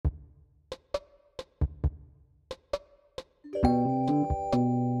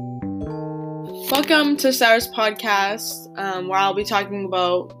Welcome to Sarah's podcast, where I'll be talking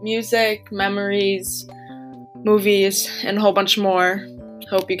about music, memories, movies, and a whole bunch more.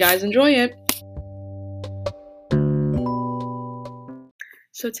 Hope you guys enjoy it.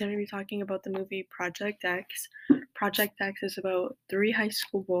 So today we'll be talking about the movie Project X. Project X is about three high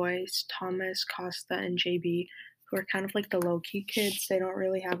school boys, Thomas, Costa, and JB, who are kind of like the low-key kids. They don't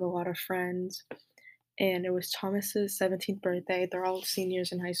really have a lot of friends. And it was Thomas's 17th birthday. They're all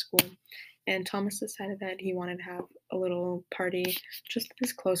seniors in high school. And Thomas decided that he wanted to have a little party just with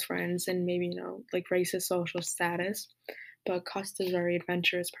his close friends and maybe, like raise his social status. But Costa's a very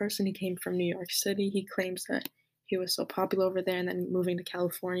adventurous person. He came from New York City. He claims that he was so popular over there and then moving to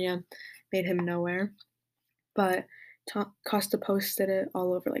California made him nowhere. But Costa posted it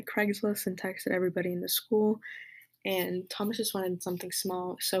all over like Craigslist and texted everybody in the school. And Thomas just wanted something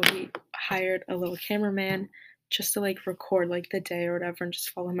small, so he hired a little cameraman just to like record like the day or whatever and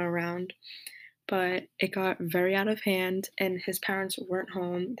just follow him around. But it got very out of hand and his parents weren't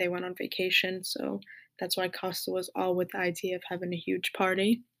home. They went on vacation, so that's why Costa was all with the idea of having a huge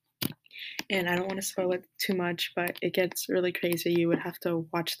party. And I don't want to spoil it too much, but it gets really crazy. You would have to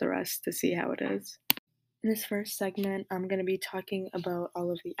watch the rest to see how it is. In this first segment, I'm going to be talking about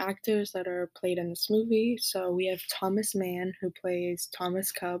all of the actors that are played in this movie. So we have Thomas Mann, who plays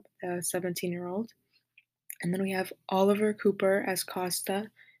Thomas Cub, a 17-year-old. And then we have Oliver Cooper as Costa,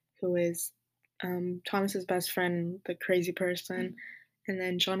 who is Thomas's best friend, the crazy person. And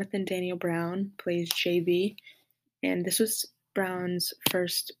then Jonathan Daniel Brown plays JB. And this was Brown's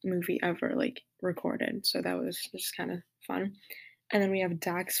first movie ever, like, recorded. So that was just kind of fun. And then we have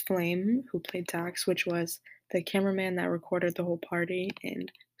Dax Flame, who played Dax, which was the cameraman that recorded the whole party, and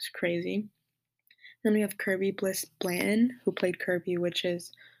it was crazy. Then we have Kirby Bliss Blanton, who played Kirby, which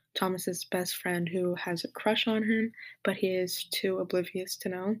is Thomas's best friend who has a crush on him, but he is too oblivious to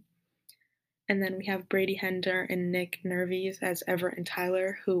know. And then we have Brady Hender and Nick Nervies as Everett and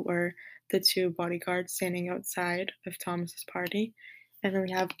Tyler, who were the two bodyguards standing outside of Thomas's party. And then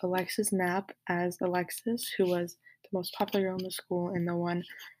we have Alexis Knapp as Alexis, who was the most popular girl in the school and the one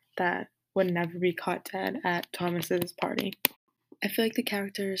that would never be caught dead at Thomas's party. I feel like the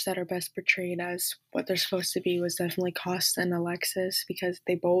characters that are best portrayed as what they're supposed to be was definitely Costa and Alexis, because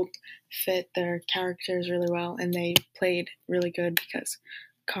they both fit their characters really well and they played really good, because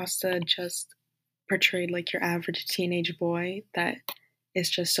Costa just portrayed like your average teenage boy that is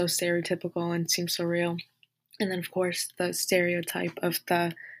just so stereotypical and seems so real. And then of course the stereotype of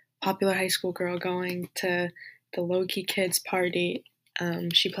the popular high school girl going to the low-key kids party,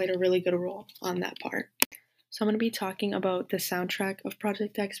 she played a really good role on that part. So I'm going to be talking about the soundtrack of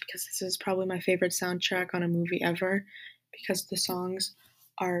Project X, because this is probably my favorite soundtrack on a movie ever, because the songs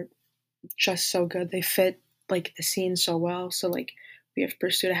are just so good. They fit like the scene so well. So like we have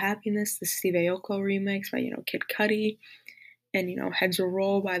Pursuit of Happiness, the Steve Aoki remix by, Kid Cudi, and, Heads Will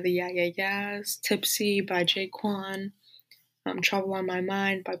Roll by the Yeah Yeah Yeahs, Tipsy by J-Quan, Trouble on My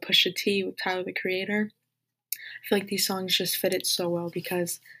Mind by Pusha T with Tyler, the Creator. I feel like these songs just fit it so well,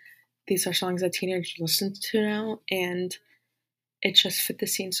 because these are songs that teenagers listen to now, and it just fit the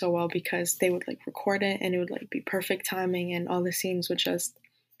scene so well, because they would like record it and it would like be perfect timing and all the scenes would just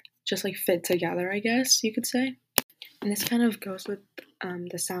like fit together, I guess you could say. And this kind of goes with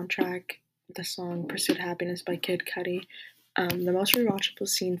the soundtrack, the song Pursuit of Happiness by Kid Cudi. The most rewatchable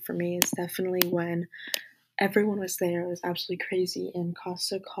scene for me is definitely when everyone was there. It was absolutely crazy, and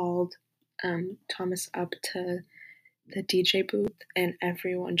Costa called Thomas up to the DJ booth and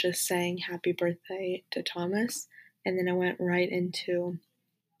everyone just sang happy birthday to Thomas, and then it went right into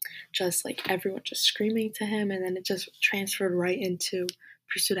just like everyone just screaming to him, and then it just transferred right into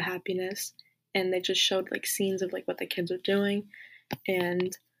Pursuit of Happiness, and they just showed like scenes of like what the kids were doing,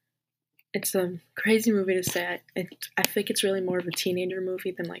 and it's a crazy movie to say. I think it's really more of a teenager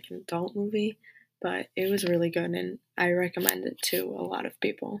movie than like an adult movie, but it was really good and I recommend it to a lot of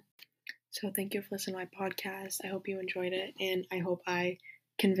people. So thank you for listening to my podcast. I hope you enjoyed it, and I hope I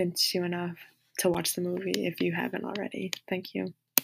convinced you enough to watch the movie if you haven't already. Thank you.